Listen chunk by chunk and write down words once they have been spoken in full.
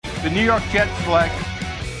the New York Jets select.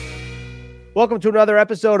 Welcome to another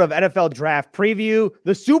episode of NFL Draft Preview.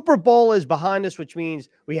 The Super Bowl is behind us, which means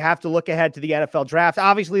we have to look ahead to the NFL Draft.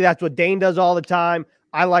 Obviously, that's what Dane does all the time.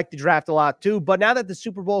 I like the draft a lot too. But now that the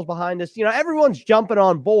Super Bowl is behind us, everyone's jumping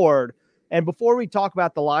on board. And before we talk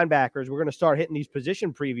about the linebackers, we're going to start hitting these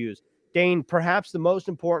position previews. Dane, perhaps the most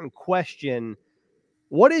important question: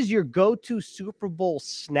 what is your go-to Super Bowl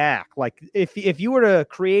snack? Like, if you were to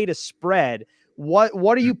create a spread,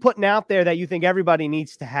 what are you putting out there that you think everybody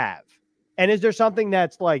needs to have? And is there something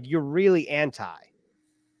that's like you're really anti?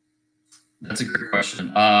 That's a great question.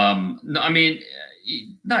 No, I mean,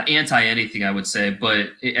 not anti anything, I would say, but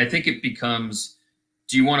I think it becomes: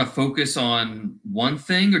 do you want to focus on one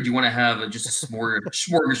thing, or do you want to have just a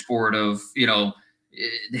smorgasbord of,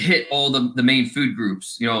 hit all the main food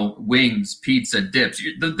groups, wings, pizza, dips,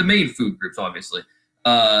 the main food groups, obviously.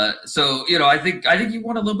 So I think you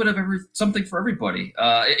want a little bit of something for everybody.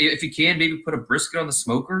 If you can, maybe put a brisket on the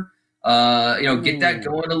smoker. Get that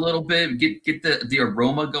going a little bit, get the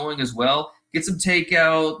aroma going as well, get some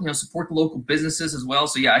takeout, support the local businesses as well.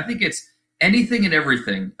 So yeah, I think it's anything and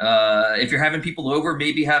everything. If you're having people over,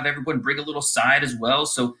 maybe have everyone bring a little side as well.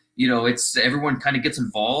 So, it's everyone kind of gets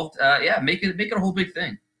involved. Make it a whole big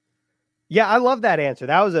thing. Yeah, I love that answer.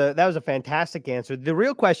 That was a fantastic answer. The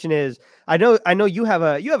real question is, I know you have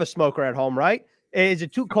a smoker at home, right? Is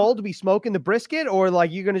it too cold to be smoking the brisket, or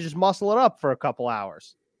like you're going to just muscle it up for a couple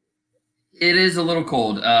hours? It is a little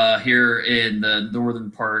cold here in the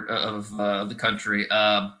northern part of the country.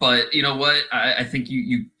 But you know what? I think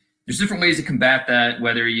there's different ways to combat that,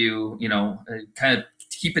 whether you kind of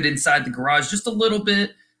keep it inside the garage just a little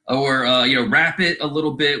bit, or wrap it a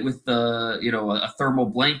little bit with a thermal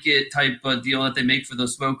blanket type of deal that they make for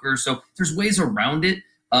those smokers. So there's ways around it,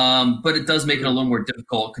 but it does make it a little more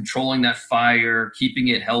difficult controlling that fire, keeping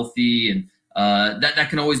it healthy, and that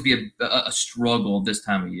can always be a struggle this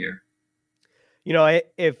time of year.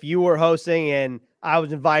 If you were hosting and I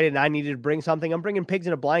was invited and I needed to bring something, I'm bringing pigs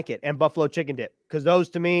in a blanket and buffalo chicken dip, because those,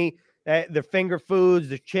 to me, they're finger foods,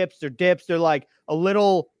 they're chips, they're dips. They're like a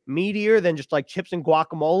little meatier than just like chips and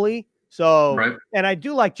guacamole. So, right. And I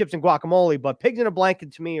do like chips and guacamole, but pigs in a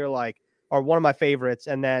blanket to me are one of my favorites.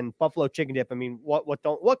 And then buffalo chicken dip. I mean,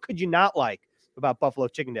 what could you not like about buffalo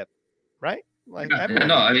chicken dip, right? No,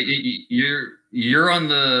 I mean, you're on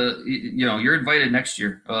the, you're invited next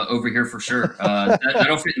year over here for sure.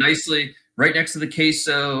 That'll fit nicely right next to the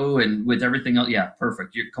queso and with everything else. Yeah,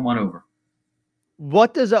 perfect. Come on over.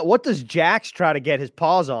 What does Jax try to get his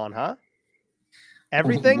paws on, huh?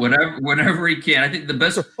 Everything? Whatever he can. I think the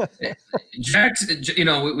best Jax,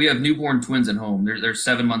 we have newborn twins at home. They're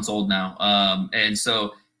 7 months old now. And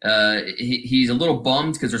so he's a little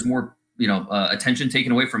bummed because there's more, attention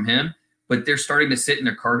taken away from him. But they're starting to sit in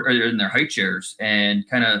their car or in their high chairs and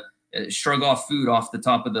kind of shrug off food off the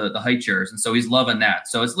top of the high chairs. And so he's loving that.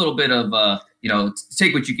 So it's a little bit of,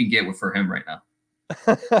 take what you can get for him right now.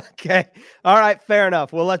 Okay. All right. Fair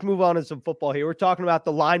enough. Well, let's move on to some football here. We're talking about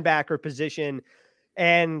the linebacker position,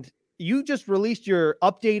 and you just released your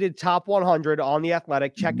updated top 100 on The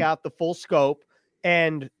Athletic. Check out the full scope.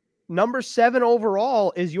 And number 7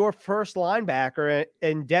 overall is your first linebacker,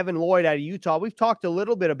 and Devin Lloyd out of Utah. We've talked a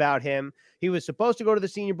little bit about him. He was supposed to go to the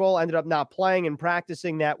Senior Bowl, ended up not playing and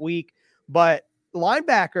practicing that week. But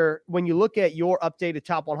linebacker, when you look at your updated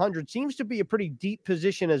top 100, seems to be a pretty deep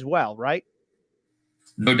position as well, right?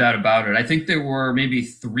 No doubt about it. I think there were maybe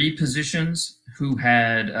 3 positions who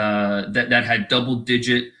had that had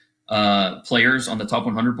double-digit players on the top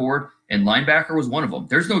 100 board, and linebacker was one of them.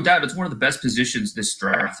 There's no doubt it's one of the best positions this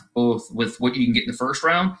draft, both with what you can get in the first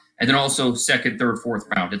round and then also second, third, fourth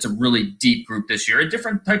round. It's a really deep group this year, and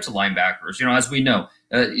different types of linebackers. As we know,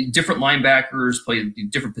 different linebackers play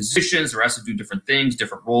different positions. They're asked to do different things,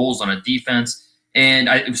 different roles on a defense.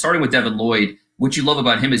 And starting with Devin Lloyd, what you love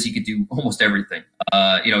about him is he could do almost everything.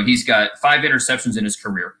 He's got 5 interceptions in his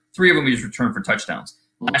career. 3 of them he's returned for touchdowns.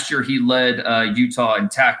 Last year, he led Utah in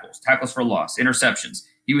tackles for loss, interceptions.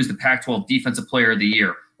 He was the Pac-12 Defensive Player of the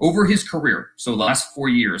Year. Over his career, so the last 4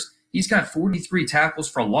 years, he's got 43 tackles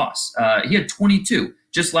for loss. He had 22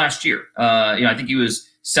 just last year. I think he was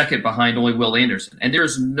second behind only Will Anderson. And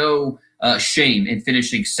there's no shame in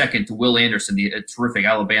finishing second to Will Anderson, the terrific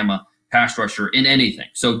Alabama pass rusher, in anything.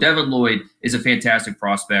 So Devin Lloyd is a fantastic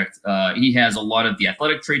prospect. He has a lot of the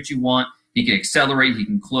athletic traits you want. He can accelerate, he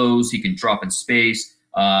can close, he can drop in space.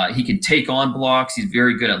 He can take on blocks. He's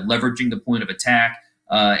very good at leveraging the point of attack.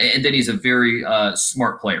 And then he's a very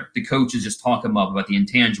smart player. The coaches just talk him up about the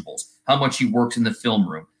intangibles, how much he works in the film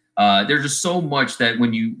room. There's just so much that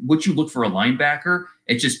what you look for a linebacker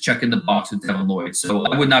It's just checking the box with Devin Lloyd. So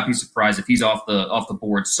I would not be surprised if he's off the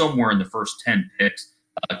board somewhere in the first 10 picks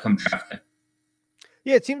come draft day.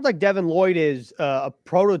 Yeah, it seems like Devin Lloyd is a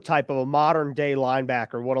prototype of a modern day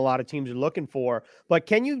linebacker, what a lot of teams are looking for. But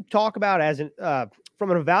can you talk about, as an from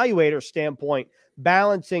an evaluator standpoint,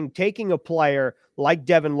 balancing taking a player like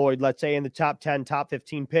Devin Lloyd, let's say in the top 10, top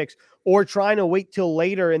 15 picks, or trying to wait till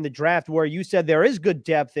later in the draft where you said there is good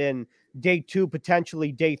depth in day 2,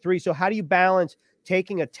 potentially day 3. So how do you balance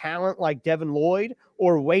taking a talent like Devin Lloyd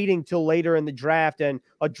or waiting till later in the draft and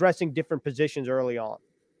addressing different positions early on?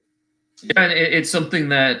 Yeah, it's something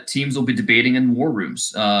that teams will be debating in war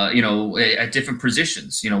rooms, at different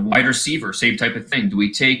positions. Wide receiver, same type of thing. Do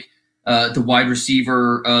we take the wide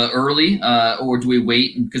receiver early, or do we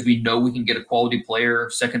wait because we know we can get a quality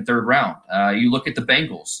player second, third round? You look at the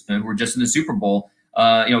Bengals, and we're just in the Super Bowl.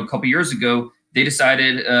 A couple years ago, they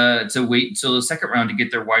decided to wait until the second round to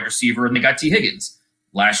get their wide receiver, and they got T. Higgins.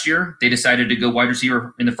 Last year, they decided to go wide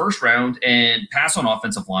receiver in the first round and pass on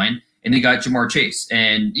offensive line, and they got Jamar Chase.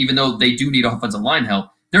 And even though they do need offensive line help,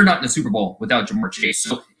 they're not in the Super Bowl without Jamar Chase.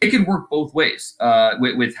 So it can work both ways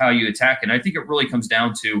with how you attack it. And I think it really comes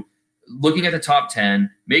down to looking at the top 10,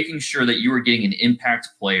 making sure that you are getting an impact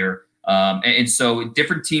player. And so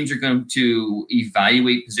different teams are going to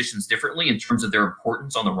evaluate positions differently in terms of their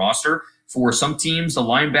importance on the roster. For some teams, a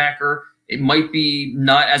linebacker, it might be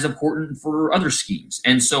not as important for other schemes.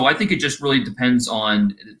 And so I think it just really depends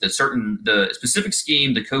on the specific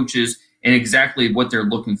scheme, the coaches, and exactly what they're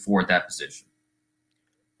looking for at that position.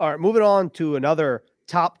 All right, moving on to another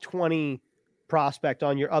top 20 prospect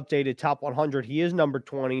on your updated top 100. He is number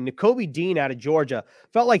 20, Nakobe Dean out of Georgia.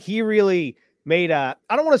 Felt like he really made I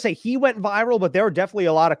don't want to say he went viral, but there were definitely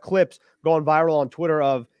a lot of clips going viral on Twitter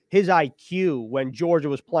of his IQ when Georgia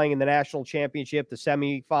was playing in the national championship, the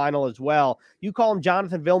semifinal as well. You call him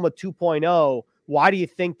Jonathan Vilma 2.0. Why do you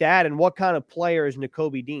think that? And what kind of player is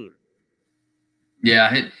Nakobe Dean?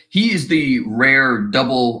 Yeah, he is the rare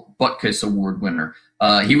double Butkus Award winner.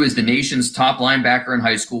 He was the nation's top linebacker in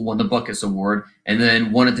high school, won the Butkus Award, and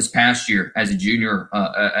then won it this past year as a junior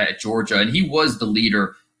at Georgia. And he was the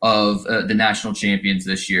leader of the national champions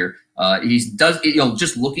this year.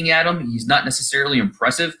 Just looking at him, he's not necessarily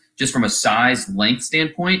impressive just from a size length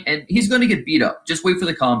standpoint, and he's going to get beat up. Just wait for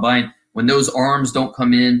the combine when those arms don't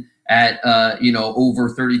come in at over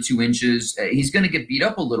 32 inches. He's going to get beat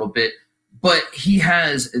up a little bit, but he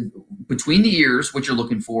has between the ears what you're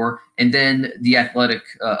looking for, and then the athletic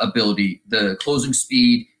ability, the closing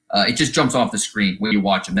speed. It just jumps off the screen when you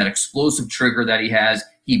watch him. That explosive trigger that he has,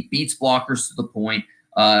 he beats blockers to the point.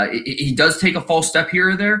 He does take a false step here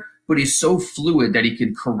or there, but he's so fluid that he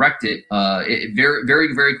can correct it very,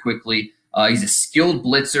 very, very quickly. He's a skilled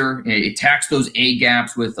blitzer. He attacks those A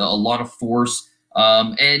gaps with a lot of force.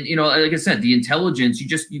 And like I said, the intelligence,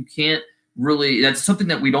 you can't really, that's something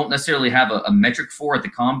that we don't necessarily have a metric for at the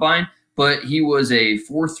combine, but he was a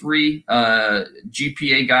 4.3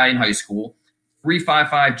 GPA guy in high school, 3.55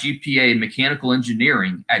 GPA in mechanical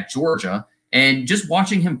engineering at Georgia. And just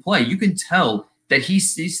watching him play, you can tell that he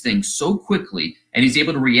sees things so quickly and he's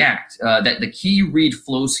able to react, that the key read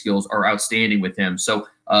flow skills are outstanding with him. So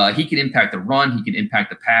he can impact the run, he can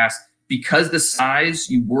impact the pass. Because the size,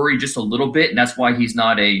 you worry just a little bit, and that's why he's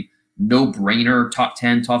not a no-brainer top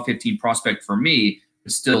 10, top 15 prospect for me,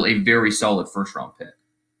 but still a very solid first-round pick.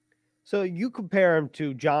 So you compare him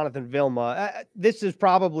to Jonathan Vilma. This is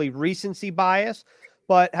probably recency bias,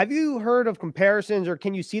 but have you heard of comparisons, or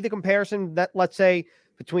can you see the comparison that, let's say,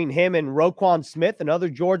 between him and Roquan Smith, another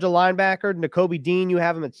Georgia linebacker? Nakobe Dean, you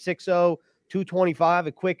have him at 6'0", 225.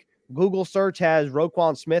 A quick Google search has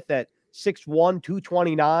Roquan Smith at 6'1",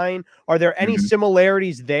 229. Are there any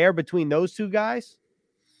similarities there between those two guys?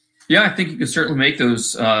 Yeah, I think you can certainly make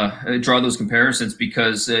those, draw those comparisons,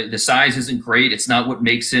 because the size isn't great. It's not what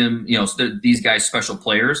makes him, these guys special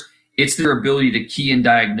players. It's their ability to key and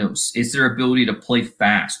diagnose. It's their ability to play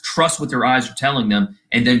fast, trust what their eyes are telling them,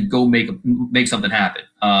 and then go make something happen.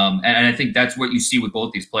 And I think that's what you see with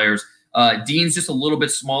both these players. Dean's just a little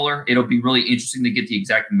bit smaller. It'll be really interesting to get the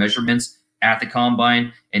exact measurements at the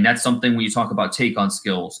combine. And that's something when you talk about take on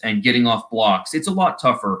skills and getting off blocks, it's a lot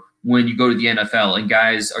tougher when you go to the NFL and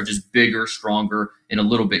guys are just bigger, stronger, and a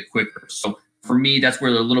little bit quicker. So for me, that's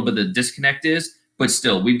where a little bit of the disconnect is. But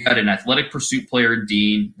still, we've got an athletic pursuit player in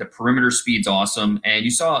Dean. The perimeter speed's awesome. And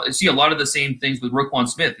you see a lot of the same things with Roquan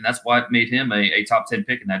Smith, and that's why it made him a top 10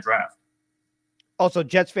 pick in that draft. Also,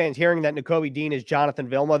 Jets fans hearing that Nakobe Dean is Jonathan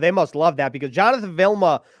Vilma, they must love that, because Jonathan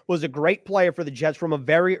Vilma was a great player for the Jets from a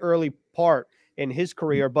very early part in his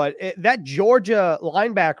career. But that Georgia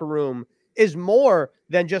linebacker room is more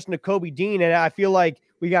than just Nakobe Dean. And I feel like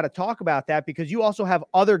we got to talk about that because you also have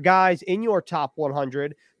other guys in your top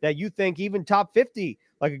 100 that you think even top 50,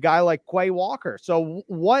 like a guy like Quay Walker. So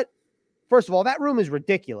first of all, that room is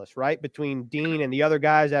ridiculous, right? Between Dean and the other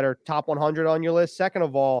guys that are top 100 on your list. Second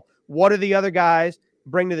of all, what do the other guys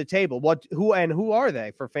bring to the table? Who are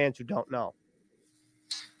they for fans who don't know?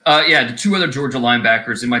 The two other Georgia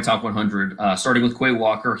linebackers in my top 100, starting with Quay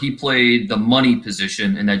Walker. He played the money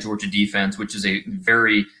position in that Georgia defense, which is a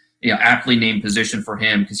very aptly named position for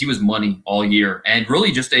him because he was money all year and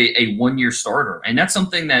really just a one-year starter. And that's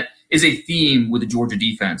something that is a theme with the Georgia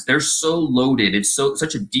defense. They're so loaded. It's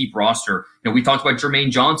such a deep roster. We talked about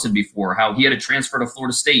Jermaine Johnson before, how he had to transfer to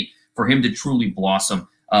Florida State for him to truly blossom,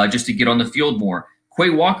 just to get on the field more. Quay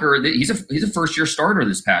Walker, he's a first-year starter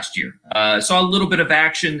this past year. Saw a little bit of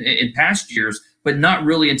action in past years, but not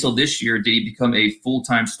really until this year did he become a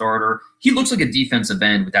full-time starter. He looks like a defensive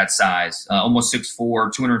end with that size, almost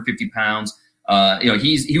 6'4", 250 pounds.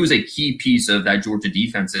 He was a key piece of that Georgia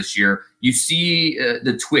defense this year. You see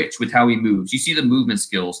the twitch with how he moves. You see the movement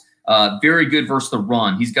skills. Very good versus the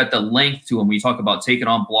run. He's got the length to him when you talk about taking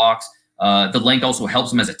on blocks. The length also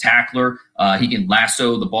helps him as a tackler. He can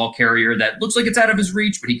lasso the ball carrier that looks like it's out of his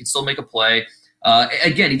reach, but he can still make a play.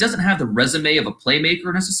 Again, he doesn't have the resume of a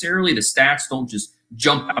playmaker necessarily. The stats don't just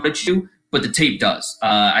jump out at you, but the tape does.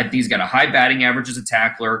 I think he's got a high batting average as a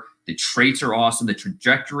tackler. The traits are awesome. The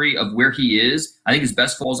trajectory of where he is, I think his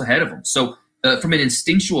best falls ahead of him. So from an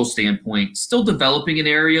instinctual standpoint, still developing in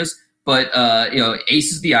areas, but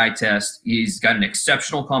aces the eye test. He's got an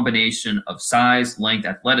exceptional combination of size, length,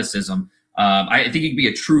 athleticism. I think he could be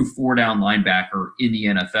a true four-down linebacker in the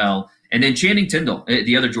NFL. And then Channing Tindall,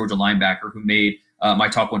 the other Georgia linebacker who made my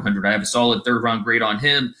top 100. I have a solid third-round grade on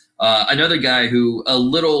him. Another guy who a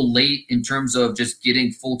little late in terms of just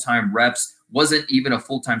getting full-time reps, wasn't even a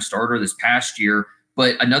full-time starter this past year,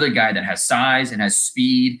 but another guy that has size and has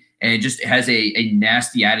speed and just has a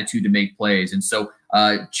nasty attitude to make plays. And so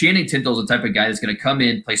Channing Tindall is the type of guy that's going to come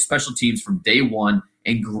in, play special teams from day one,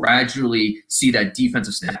 and gradually see that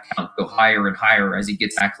defensive snap count go higher and higher as he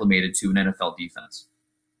gets acclimated to an NFL defense.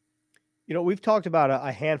 We've talked about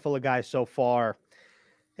a handful of guys so far.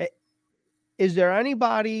 Is there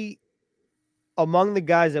anybody among the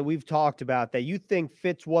guys that we've talked about that you think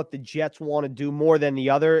fits what the Jets want to do more than the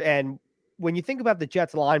other? And when you think about the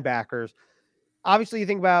Jets linebackers, obviously you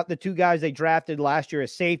think about the two guys they drafted last year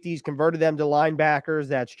as safeties, converted them to linebackers.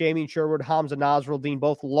 That's Jamie Sherwood, Hamza Nasruddin,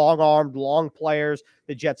 both long-armed, long players.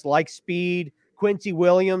 The Jets like speed. Quincy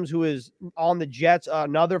Williams, who is on the Jets,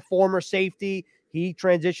 another former safety. He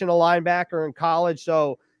transitioned to linebacker in college.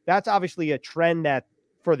 So that's obviously a trend that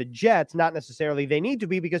for the Jets, not necessarily they need to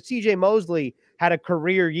be, because CJ Mosley had a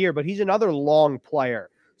career year, but he's another long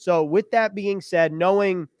player. So with that being said,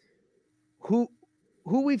 knowing who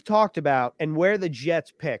we've talked about and where the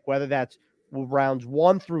Jets pick, whether that's rounds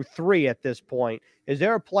 1 through 3 at this point, is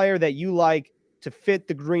there a player that you like to fit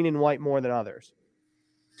the green and white more than others?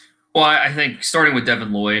 Well, I think starting with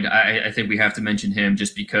Devin Lloyd, I think we have to mention him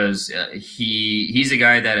just because he's a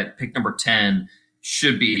guy that at pick number 10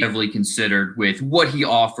 should be heavily considered with what he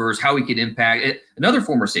offers, how he could impact it. Another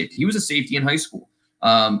former safety. He was a safety in high school.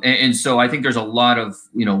 And so I think there's a lot of,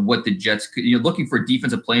 what the Jets could, looking for a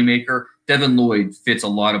defensive playmaker. Devin Lloyd fits a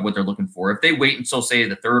lot of what they're looking for. If they wait until, say,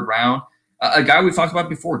 the third round, a guy we've talked about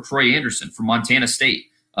before, Troy Anderson from Montana State,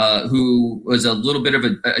 who was a little bit of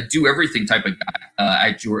a do-everything type of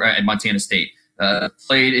guy at Montana State.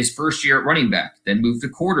 Played his first year at running back, then moved to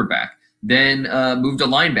quarterback, then moved to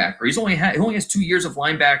linebacker. He only has 2 years of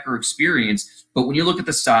linebacker experience, but when you look at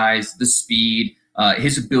the size, the speed,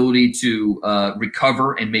 his ability to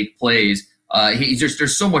recover and make plays,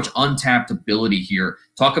 there's so much untapped ability here.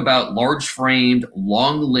 Talk about large-framed,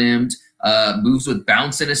 long-limbed, moves with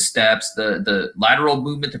bounce in his steps, the lateral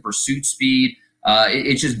movement, the pursuit speed.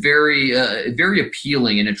 It's just very, very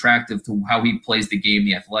appealing and attractive to how he plays the game,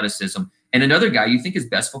 the athleticism. And another guy you think his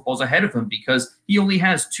best football is ahead of him because he only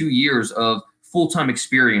has 2 years of full-time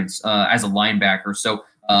experience as a linebacker. So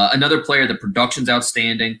another player, the production's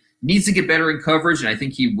outstanding, needs to get better in coverage, and I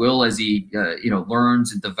think he will as he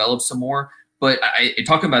learns and develops some more. But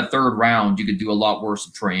talking about third round, you could do a lot worse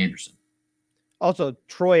with Troy Anderson. Also,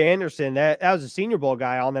 Troy Anderson, that was a Senior Bowl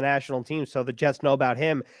guy on the national team, so the Jets know about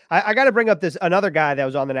him. I got to bring up another guy that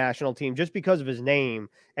was on the national team just because of his name,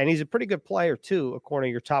 and he's a pretty good player too, according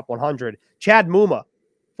to your top 100. Chad Muma.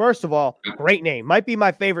 First of all, great name. Might be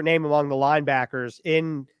my favorite name among the linebackers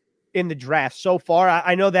in the draft so far.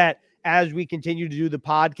 I know that as we continue to do the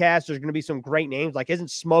podcast, there's going to be some great names. Like, isn't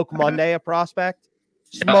Smoke Monday a prospect?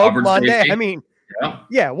 Smoke Monday. Safety. I mean,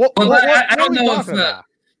 yeah. What I don't know if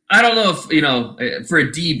I don't know if, for a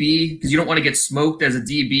DB, because you don't want to get smoked as a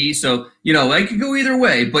DB. So, it could go either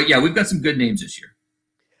way. But yeah, we've got some good names this year.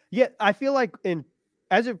 Yeah, I feel like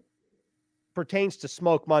as it pertains to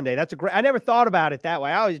Smoke Monday, that's a great. I never thought about it that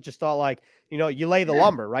way. I always just thought like, you lay the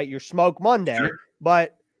lumber, right? You're Smoke Monday, Sure.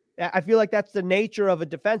 But I feel like that's the nature of a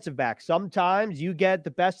defensive back. Sometimes you get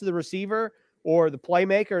the best of the receiver or the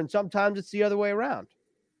playmaker, and sometimes it's the other way around.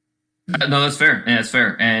 No, that's fair. Yeah, that's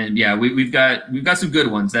fair. And yeah, we've got some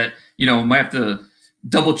good ones that might have to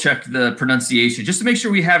double check the pronunciation just to make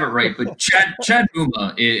sure we have it right. But Chad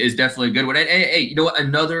Muma is definitely a good one. And hey, you know what?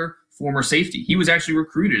 Another former safety. He was actually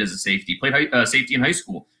recruited as a safety. Played safety in high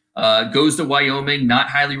school. Goes to Wyoming, not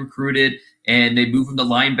highly recruited, and they move him to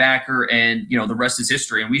linebacker, and the rest is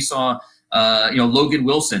history. And we saw Logan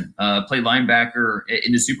Wilson play linebacker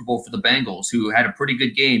in the Super Bowl for the Bengals, who had a pretty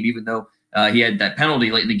good game, even though he had that penalty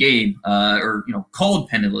late in the game, or called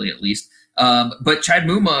penalty at least. But Chad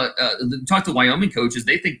Muma, talked to Wyoming coaches,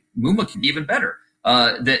 they think Muma can be even better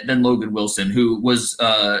than Logan Wilson, who was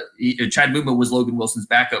Chad Muma was Logan Wilson's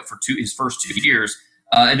backup for his first 2 years.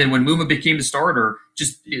 And then when Muma became the starter,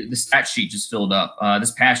 just the stat sheet just filled up.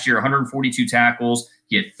 This past year, 142 tackles.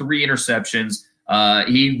 He had 3 interceptions.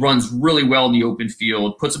 He runs really well in the open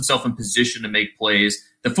field, puts himself in position to make plays.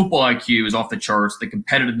 The football IQ is off the charts. The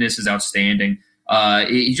competitiveness is outstanding.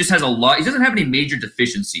 He just has a lot. He doesn't have any major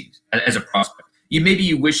deficiencies as a prospect. Maybe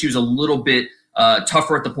you wish he was a little bit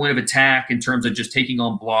tougher at the point of attack in terms of just taking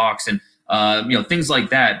on blocks and things like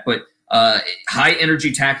that. But high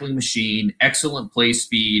energy tackling machine, excellent play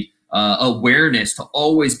speed, awareness to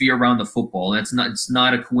always be around the football. And it's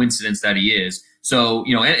not a coincidence that he is. So,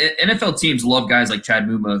 NFL teams love guys like Chad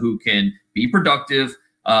Muma who can be productive.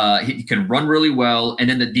 He can run really well. And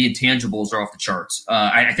then the intangibles are off the charts.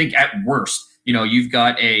 I think at worst, you've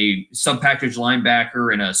got a sub-package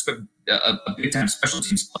linebacker and a big-time special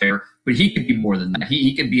teams player, but he could be more than that.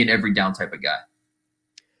 He could be an every down type of guy.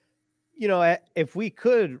 If we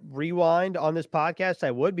could rewind on this podcast,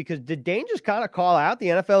 I would, because did Dane just kind of call out the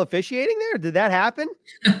NFL officiating there? Did that happen?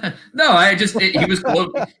 No, he was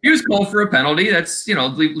called. He was called for a penalty. That's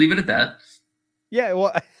leave it at that. Yeah,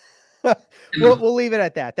 well, we'll leave it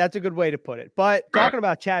at that. That's a good way to put it. But talking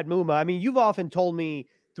about Chad Muma, I mean, you've often told me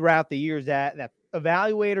throughout the years that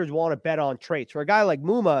evaluators want to bet on traits. For a guy like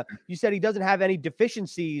Muma, you said he doesn't have any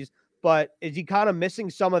deficiencies, but is he kind of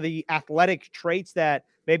missing some of the athletic traits that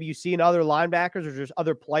maybe you see in other linebackers or just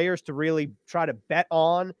other players to really try to bet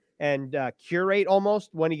on and curate almost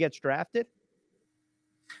when he gets drafted?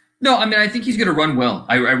 No, I mean, I think he's going to run well.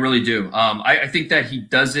 I really do. I think that he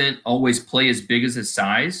doesn't always play as big as his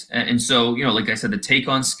size. And so, like I said, the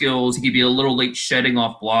take-on skills, he could be a little late shedding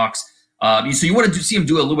off blocks. So you want to see him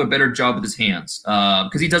do a little bit better job with his hands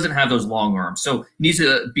because he doesn't have those long arms. So he needs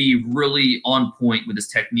to be really on point with his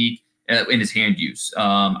technique in his hand use.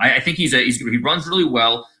 I think he runs really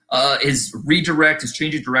well. His redirect, his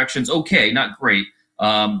change of directions, okay, not great.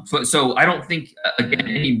 So I don't think, again,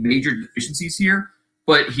 any major deficiencies here,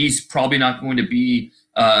 but he's probably not going to be,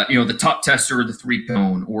 the top tester of the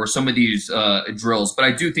 3-cone or some of these drills. But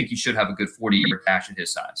I do think he should have a good 40-year dash at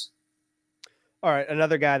his size. All right,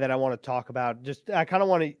 another guy that I want to talk about. I kind of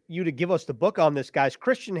want you to give us the book on this guy's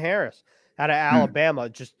Christian Harris out of Alabama.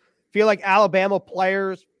 Just feel like Alabama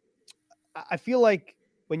players. I feel like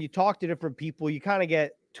when you talk to different people, you kind of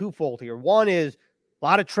get twofold here. One is a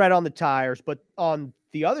lot of tread on the tires, but on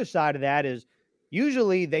the other side of that is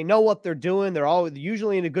usually they know what they're doing. They're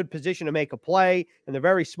usually in a good position to make a play, and they're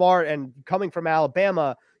very smart. And coming from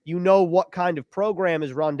Alabama, you know what kind of program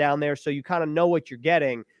is run down there, so you kind of know what you're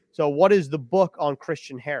getting. So what is the book on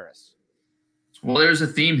Christian Harris? Well, there's a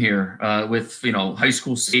theme here with, high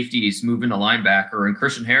school safeties moving to linebacker, and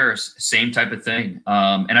Christian Harris, same type of thing.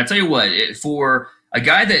 And I tell you what, for a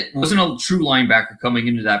guy that wasn't a true linebacker coming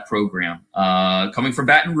into that program, coming from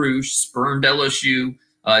Baton Rouge, spurned LSU,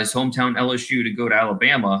 his hometown LSU, to go to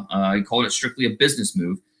Alabama, he called it strictly a business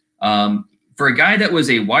move. For a guy that was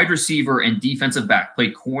a wide receiver and defensive back,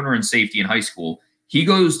 played corner and safety in high school, he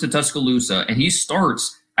goes to Tuscaloosa and he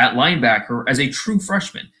starts at linebacker as a true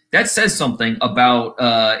freshman. That says something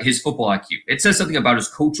about his football IQ. It says something about his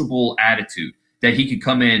coachable attitude, that he could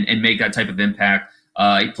come in and make that type of impact.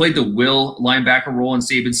 He played the will linebacker role in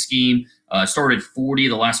Saban's scheme, started 40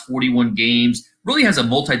 the last 41 games, really has a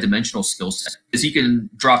multidimensional skill set because he can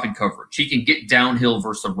drop in coverage. He can get downhill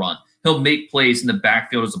versus the run. He'll make plays in the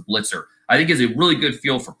backfield as a blitzer. I think he has a really good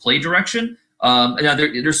feel for play direction. Now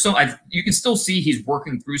you can still see he's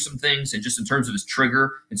working through some things, and just in terms of his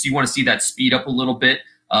trigger, and so you want to see that speed up a little bit.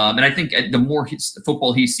 And I think the more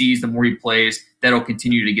football he sees, the more he plays, that'll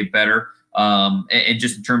continue to get better. and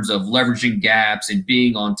just in terms of leveraging gaps and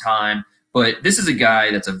being on time. But this is a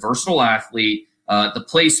guy that's a versatile athlete. The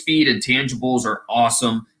play speed and tangibles are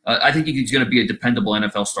awesome. I think he's going to be a dependable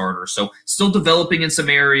NFL starter. So still developing in some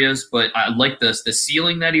areas, but I like the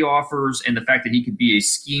ceiling that he offers and the fact that he could be a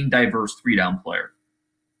scheme diverse 3-down player.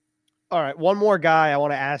 All right, one more guy I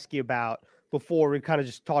want to ask you about before we kind of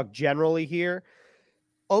just talk generally here.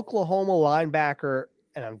 Oklahoma linebacker,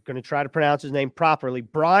 and I'm going to try to pronounce his name properly,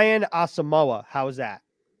 Brian Asamoah. How is that?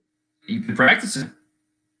 You've been practicing.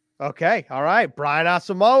 Okay, all right, Brian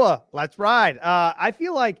Asamoah. Let's ride. I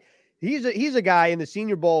feel like he's a guy in the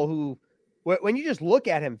Senior Bowl who, when you just look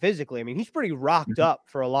at him physically, I mean, he's pretty rocked up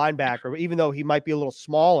for a linebacker, even though he might be a little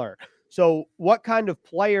smaller. So what kind of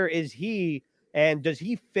player is he, and does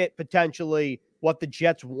he fit potentially what the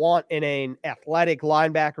Jets want in an athletic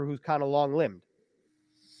linebacker who's kind of long-limbed?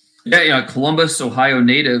 Yeah, Columbus, Ohio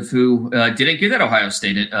native who didn't get that Ohio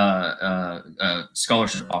State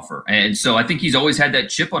scholarship offer. And so I think he's always had that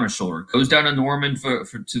chip on his shoulder. Goes down to Norman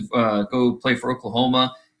to go play for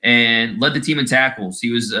Oklahoma and led the team in tackles.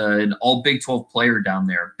 He was an all Big 12 player down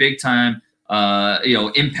there, big time,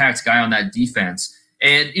 impact guy on that defense.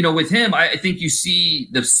 And, with him, I think you see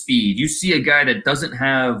the speed. You see a guy that doesn't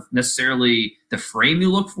have necessarily the frame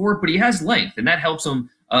you look for, but he has length, and that helps him,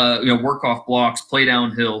 work off blocks, play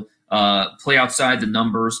downhill, play outside the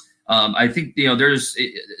numbers. I think, there's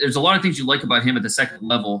a lot of things you like about him at the second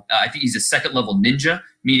level. I think he's a second level ninja,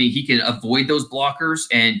 meaning he can avoid those blockers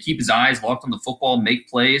and keep his eyes locked on the football, make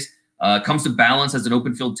plays. Comes to balance as an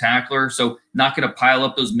open field tackler, so not going to pile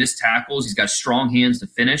up those missed tackles. He's got strong hands to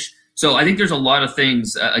finish. So I think there's a lot of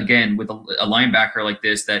things, again, with a linebacker like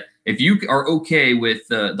this, that if you are okay with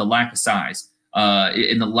the lack of size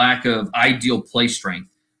and the lack of ideal play strength,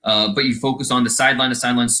 but you focus on the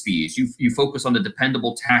sideline-to-sideline speeds, you focus on the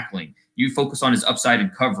dependable tackling, you focus on his upside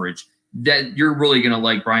and coverage, that you're really going to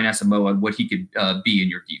like Brian Asamoah and what he could be in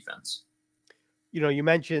your defense. You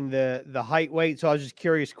mentioned the height, weight, so I was just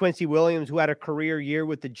curious. Quincy Williams, who had a career year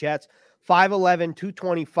with the Jets, 5'11",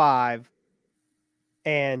 225,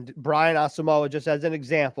 and Brian Asamoah, just as an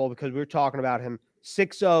example, because we were talking about him,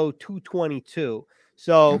 6'0", 222.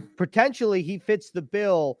 So potentially he fits the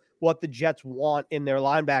bill what the Jets want in their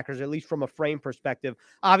linebackers, at least from a frame perspective.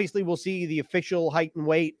 Obviously, we'll see the official height and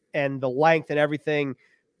weight and the length and everything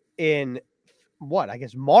in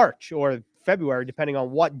March or February, depending on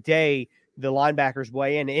what day the linebackers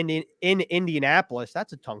weigh in Indianapolis.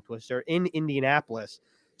 That's a tongue twister, in Indianapolis.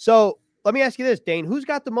 So let me ask you this, Dane, who's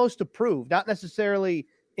got the most to prove? Not necessarily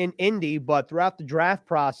in Indy, but throughout the draft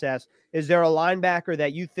process, is there a linebacker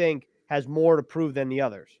that you think has more to prove than the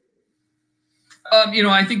others?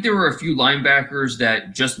 I think there were a few linebackers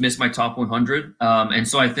that just missed my top 100. And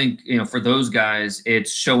so I think, for those guys,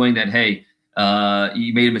 it's showing that, hey,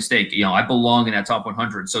 you made a mistake. I belong in that top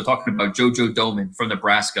 100. So talking about JoJo Domann from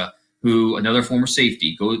Nebraska, who another former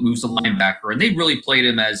safety moves to linebacker, and they really played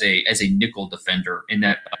him as a nickel defender in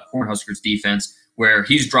that Cornhuskers defense, where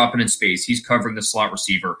he's dropping in space, he's covering the slot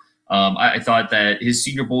receiver. I thought that his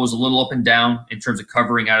Senior Bowl was a little up and down in terms of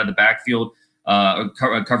covering out of the backfield,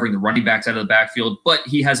 covering the running backs out of the backfield, but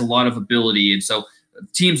he has a lot of ability, and so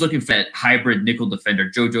teams looking for that hybrid nickel defender,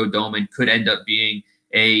 JoJo Domann, could end up being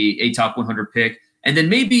a top 100 pick. And then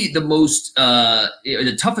maybe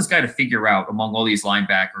the toughest guy to figure out among all these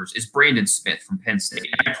linebackers is Brandon Smith from Penn State.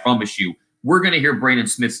 I promise you, we're going to hear Brandon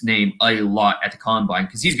Smith's name a lot at the Combine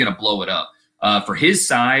because he's going to blow it up. For his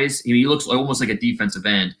size, he looks almost like a defensive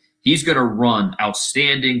end. He's going to run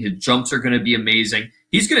outstanding. His jumps are going to be amazing.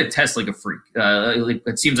 He's going to test like a freak.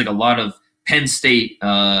 It seems like a lot of Penn State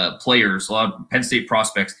players, a lot of Penn State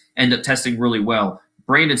prospects end up testing really well.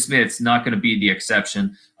 Brandon Smith's not going to be the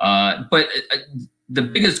exception. But the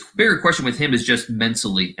bigger question with him is just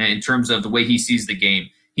mentally, in terms of the way he sees the game.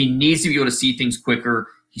 He needs to be able to see things quicker.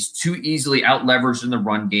 He's too easily out-leveraged in the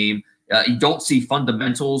run game. You don't see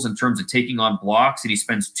fundamentals in terms of taking on blocks, and he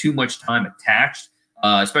spends too much time attached,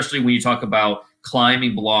 especially when you talk about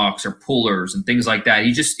climbing blocks or pullers and things like that.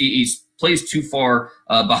 He plays too far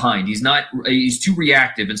behind. He's too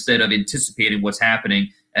reactive instead of anticipating what's happening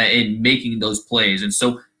and making those plays. And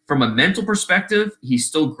so from a mental perspective, he's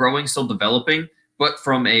still growing, still developing, but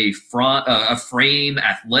from a frame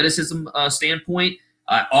athleticism standpoint,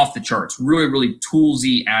 off the charts, really, really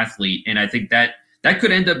toolsy athlete. And I think that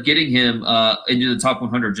could end up getting him into the top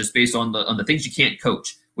 100 just based on the things you can't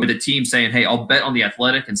coach, with a team saying, hey, I'll bet on the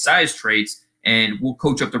athletic and size traits and we'll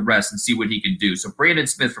coach up the rest and see what he can do. So Brandon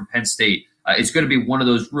Smith from Penn State is going to be one of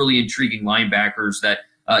those really intriguing linebackers that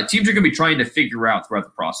teams are going to be trying to figure out throughout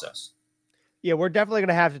the process. Yeah, we're definitely going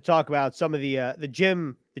to have to talk about some of the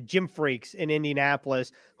Jim the gym freaks in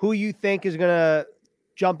Indianapolis. Who you think is going to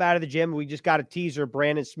jump out of the gym? We just got a teaser,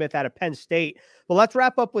 Brandon Smith out of Penn State. But let's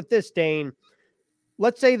wrap up with this, Dane.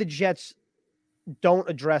 Let's say the Jets don't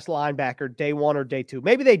address linebacker day 1 or day 2.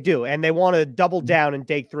 Maybe they do, and they want to double down in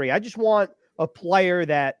day 3. I just want a player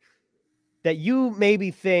that you maybe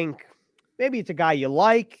think, maybe it's a guy you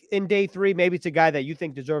like in day 3. Maybe it's a guy that you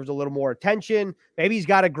think deserves a little more attention. Maybe he's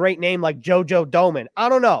got a great name like JoJo Domann. I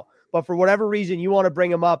don't know. But for whatever reason, you want to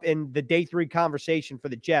bring him up in the day 3 conversation for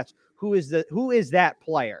the Jets. Who is that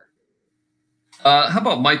player? How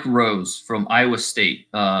about Mike Rose from Iowa State,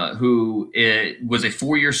 who was a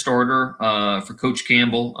 4-year starter for Coach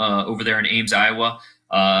Campbell over there in Ames, Iowa.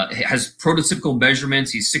 Has prototypical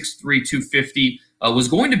measurements. He's 6'3", 250. Was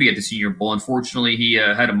going to be at the Senior Bowl. Unfortunately, he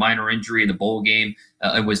had a minor injury in the bowl game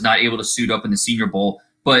and was not able to suit up in the Senior Bowl.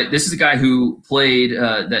 But this is a guy who played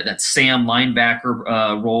that Sam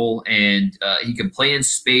linebacker role, and he can play in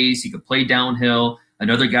space. He can play downhill.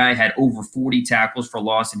 Another guy had over 40 tackles for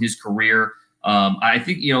loss in his career. I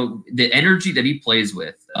think, the energy that he plays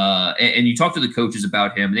with, and you talk to the coaches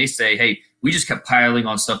about him, and they say, hey, we just kept piling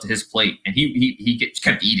on stuff to his plate, and he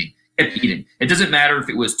kept eating. It doesn't matter if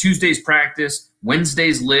it was Tuesday's practice,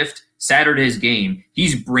 Wednesday's lift, Saturday's game.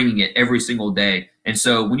 He's bringing it every single day. And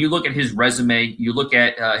so when you look at his resume, you look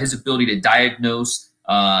at his ability to diagnose.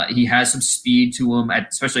 He has some speed to him,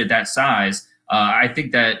 especially at that size. I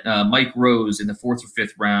think that Mike Rose in the 4th or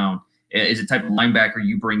 5th round is a type of linebacker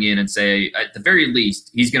you bring in and say, at the very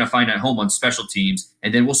least, he's going to find at home on special teams,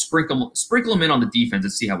 and then we'll sprinkle him in on the defense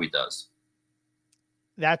and see how he does.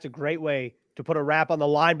 That's a great way to put a wrap on the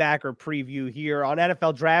linebacker preview here on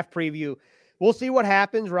NFL Draft Preview. We'll see what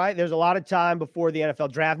happens, right? There's a lot of time before the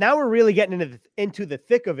NFL Draft. Now we're really getting into the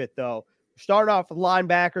thick of it, though. Starting off with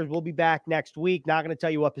linebackers. We'll be back next week. Not going to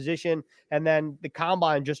tell you what position. And then the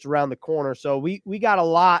combine just around the corner. So we got a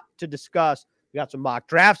lot to discuss. We got some mock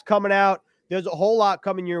drafts coming out. There's a whole lot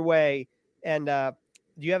coming your way. And do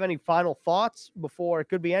you have any final thoughts before? It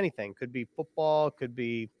could be anything. Could be football. Could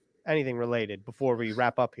be anything related before we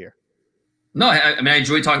wrap up here. No, I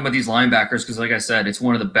enjoy talking about these linebackers because, like I said, it's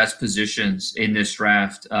one of the best positions in this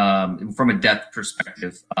draft from a depth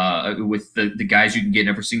perspective with the guys you can get in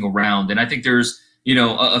every single round. And I think there's,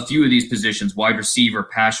 a few of these positions, wide receiver,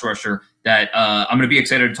 pass rusher, that I'm going to be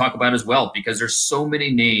excited to talk about as well because there's so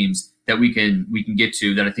many names that we can get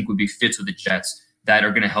to that I think would be fits with the Jets that are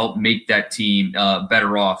going to help make that team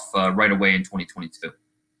better off right away in 2022.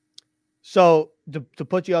 So to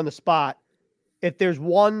put you on the spot, if there's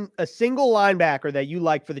a single linebacker that you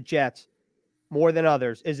like for the Jets more than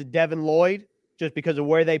others, is it Devin Lloyd just because of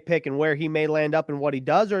where they pick and where he may land up and what he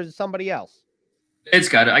does, or is it somebody else? I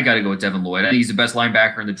got to go with Devin Lloyd. I think he's the best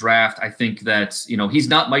linebacker in the draft. I think that, he's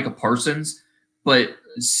not Micah Parsons, but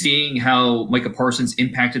seeing how Micah Parsons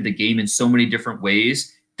impacted the game in so many different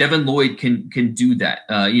ways, Devin Lloyd can do that.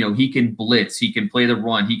 He can blitz, he can play the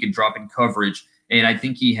run, he can drop in coverage. And I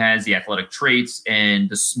think he has the athletic traits and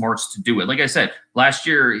the smarts to do it. Like I said, last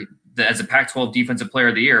year, as a Pac-12 Defensive Player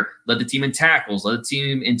of the Year, led the team in tackles, led the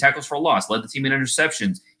team in tackles for loss, led the team in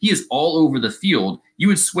interceptions. He is all over the field. You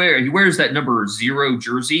would swear, he wears that number 0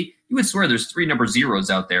 jersey. You would swear there's 3 number 0s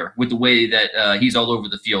out there with the way that he's all over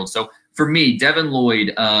the field. So for me, Devin Lloyd,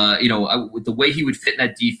 with the way he would fit in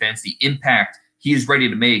that defense, the impact he is ready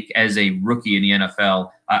to make as a rookie in the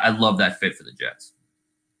NFL, I love that fit for the Jets.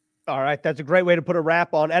 All right, that's a great way to put a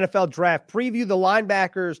wrap on NFL Draft Preview, the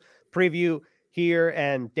linebackers preview here.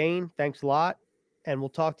 And Dane, thanks a lot. And we'll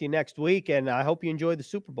talk to you next week. And I hope you enjoyed the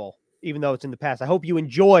Super Bowl, even though it's in the past. I hope you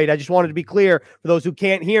enjoyed. I just wanted to be clear for those who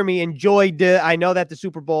can't hear me, enjoyed. I know that the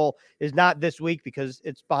Super Bowl is not this week because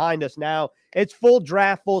it's behind us now. It's full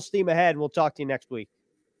draft, full steam ahead. And we'll talk to you next week.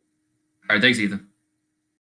 All right, thanks, Ethan.